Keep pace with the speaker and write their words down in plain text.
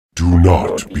Do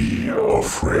not be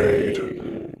afraid.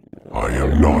 I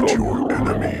am not your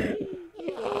enemy.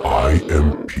 I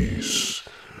am peace.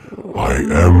 I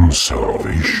am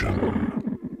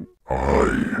salvation. I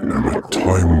am a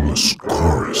timeless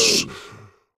chorus,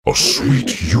 a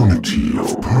sweet unity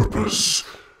of purpose.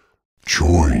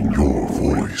 Join your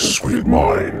voice with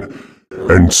mine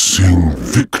and sing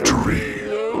victory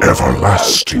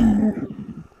everlasting.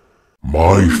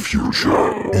 My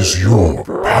future is your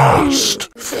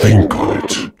past. Think on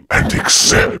it and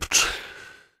accept.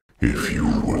 If you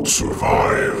would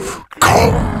survive,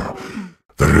 come.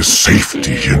 There is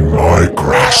safety in my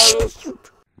grasp.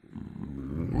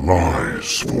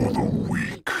 Lies for the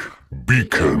weak,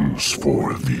 beacons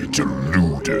for the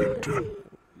deluded.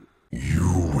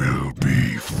 You will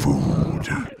be food,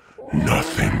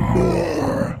 nothing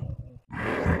more.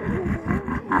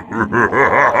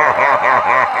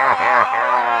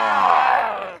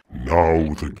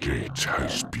 Now the gate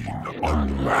has been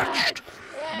unlatched,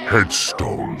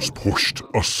 headstones pushed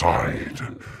aside,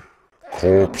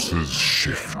 corpses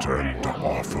shift and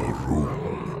offer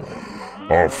room.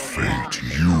 A fate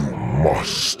you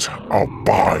must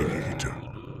abide.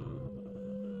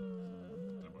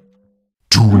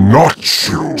 Do not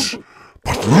shoot,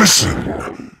 but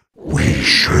listen. We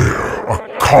share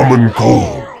a common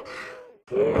goal.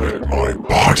 Let my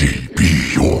body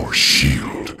be your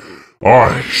shield.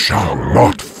 I shall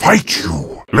not fight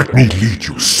you. Let me lead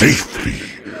you safely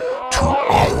to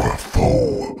our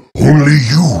foe. Only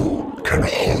you can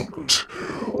halt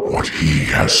what he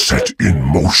has set in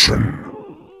motion.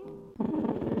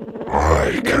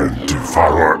 I can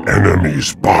devour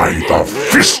enemies by the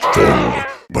fistful,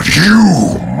 but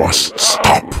you must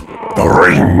stop the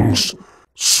rings.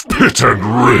 Spit and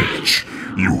rage,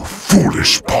 you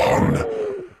foolish pawn.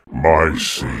 My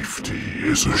safety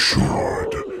is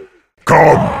assured.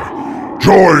 Come,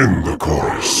 join the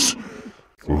chorus.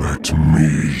 Let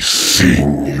me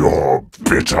sing your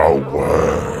bitter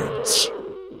words.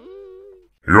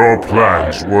 Your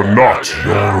plans were not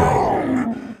your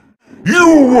own.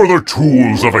 You were the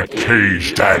tools of a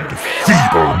caged and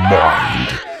feeble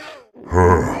mind.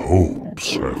 Her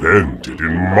hopes have ended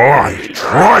in my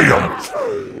triumph.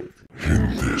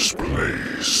 In this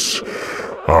place,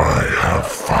 I have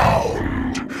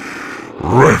found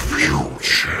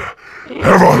refuge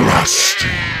everlasting.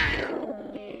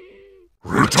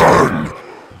 Return!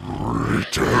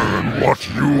 Return what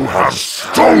you have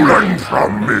stolen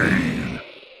from me!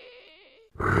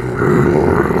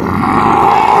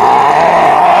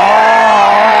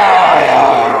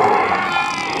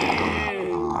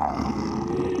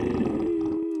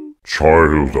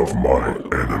 Child of my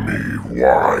enemy,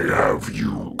 why have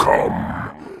you come?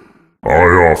 I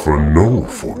offer no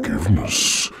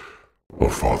forgiveness. A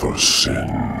father's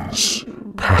sins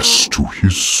pass to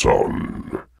his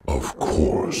son. Of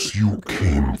course you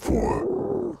came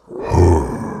for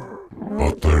her,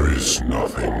 but there is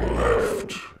nothing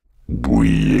left.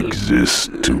 We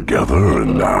exist together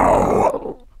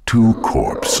now, two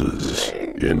corpses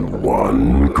in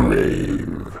one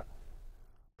grave.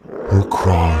 Her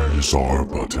cries are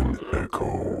but an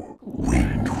echo,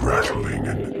 wind rattling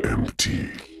an empty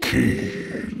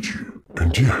cage.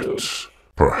 And yet,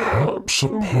 perhaps a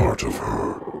part of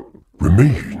her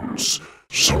remains,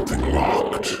 something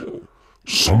locked,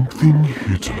 something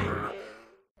hidden.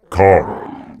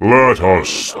 Come, let us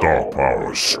stop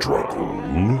our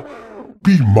struggle.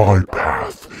 Be my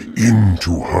path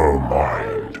into her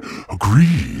mind.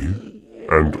 Agree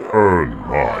and earn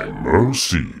my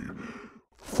mercy.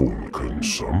 Full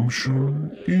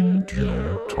consumption in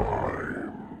due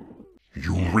time.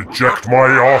 You reject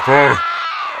my offer?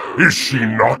 Is she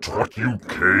not what you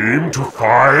came to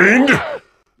find?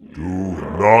 Do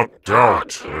not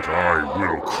doubt that I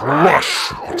will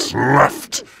crush what's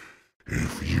left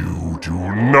if you do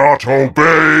not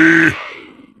obey.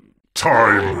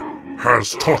 Time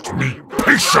has taught me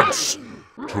patience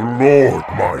to lord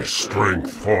my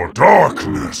strength for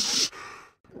darkness.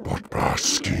 But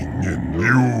basking in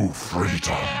new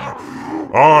freedom,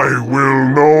 I will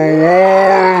know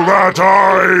all that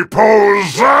I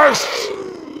possess!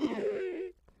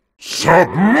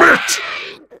 Submit!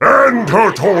 End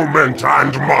her torment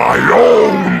and my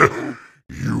own!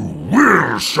 You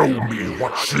will show me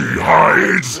what she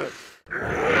hides!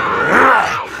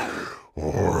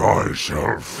 Or I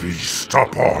shall feast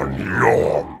upon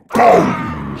your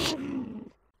bones!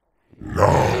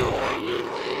 Now,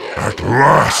 at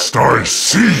last I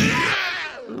see!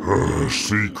 Her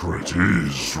secret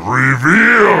is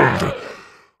revealed!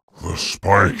 The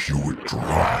spike you would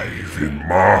drive in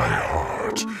my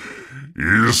heart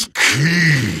is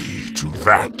key to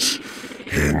that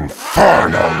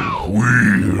Infernal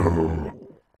wheel!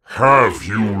 Have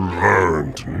you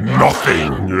learned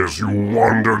nothing as you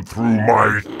wandered through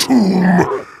my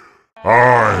tomb?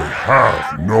 I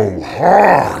have no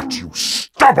heart, you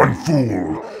stubborn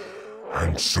fool,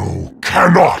 and so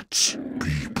cannot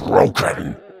be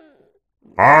broken.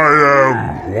 I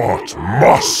am what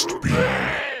must be.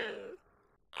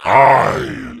 I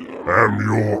am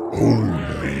your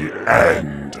only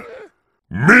end.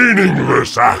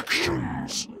 Meaningless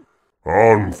actions,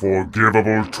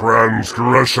 unforgivable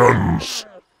transgressions.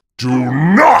 Do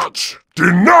not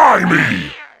deny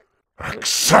me!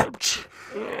 Accept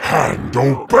and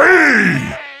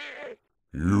obey!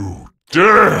 You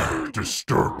dare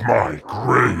disturb my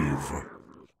grave.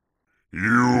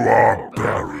 You are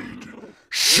buried.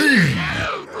 She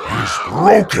is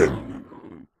broken.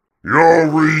 Your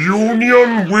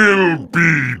reunion will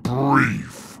be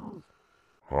brief.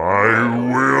 I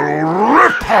will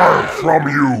rip her from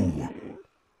you.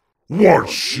 Was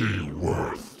she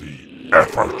worth the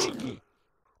effort?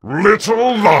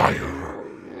 Little liar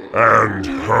and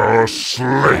her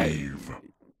slave.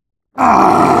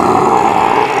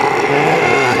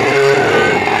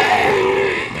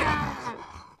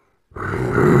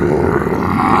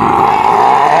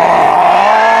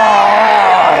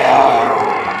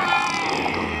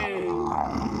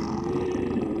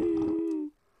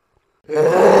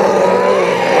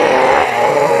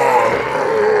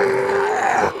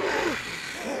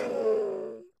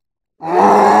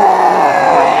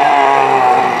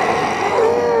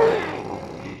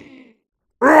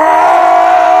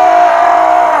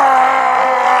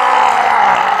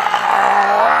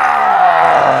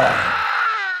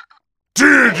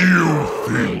 Did you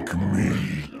think me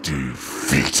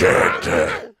defeated?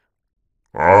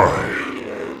 I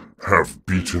have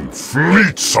beaten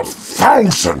fleets of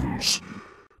thousands,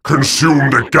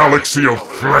 consumed a galaxy of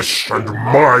flesh and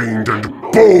mind and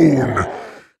bone.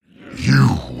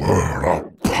 You were a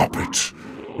puppet,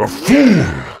 a fool,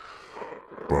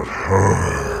 but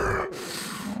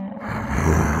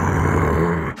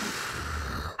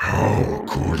how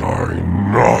could I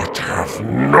not have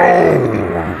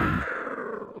known?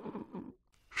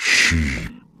 She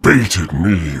baited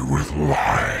me with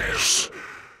lies,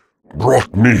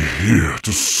 brought me here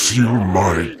to seal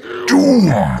my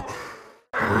doom.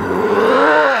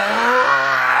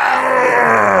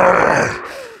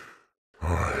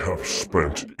 I have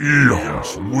spent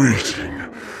eons waiting,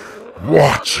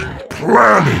 watching,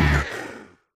 planning.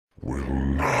 Will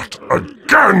not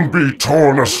again be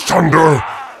torn asunder.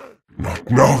 Not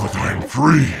now that I am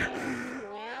free.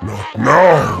 Not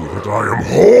now that I am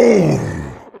whole.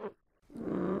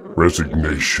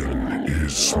 Resignation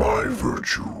is my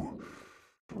virtue.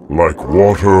 Like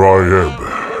water I ebb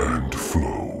and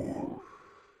flow.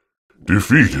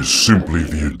 Defeat is simply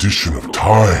the addition of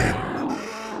time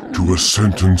to a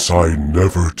sentence I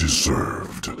never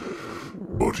deserved,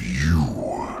 but you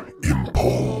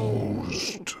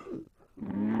imposed.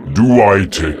 Do I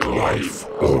take life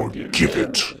or give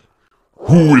it?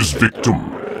 Who is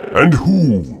victim and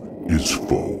who is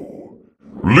foe?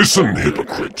 Listen,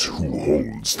 hypocrite who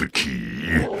holds the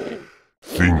key.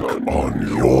 Think on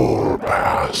your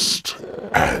past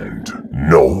and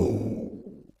know.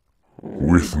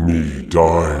 With me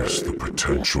dies the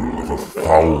potential of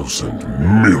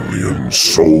 1,000,000,000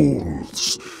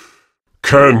 souls.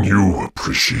 Can you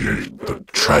appreciate the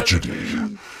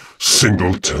tragedy,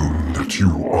 singleton that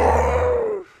you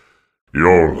are?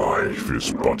 Your life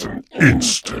is but an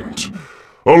instant,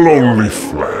 a lonely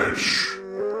flash,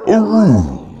 a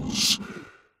ruse,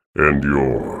 and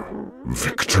your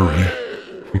victory?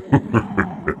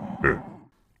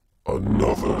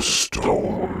 Another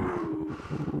stone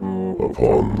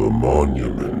upon the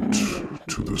monument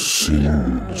to the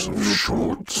sins of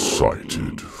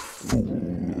short-sighted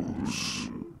fools.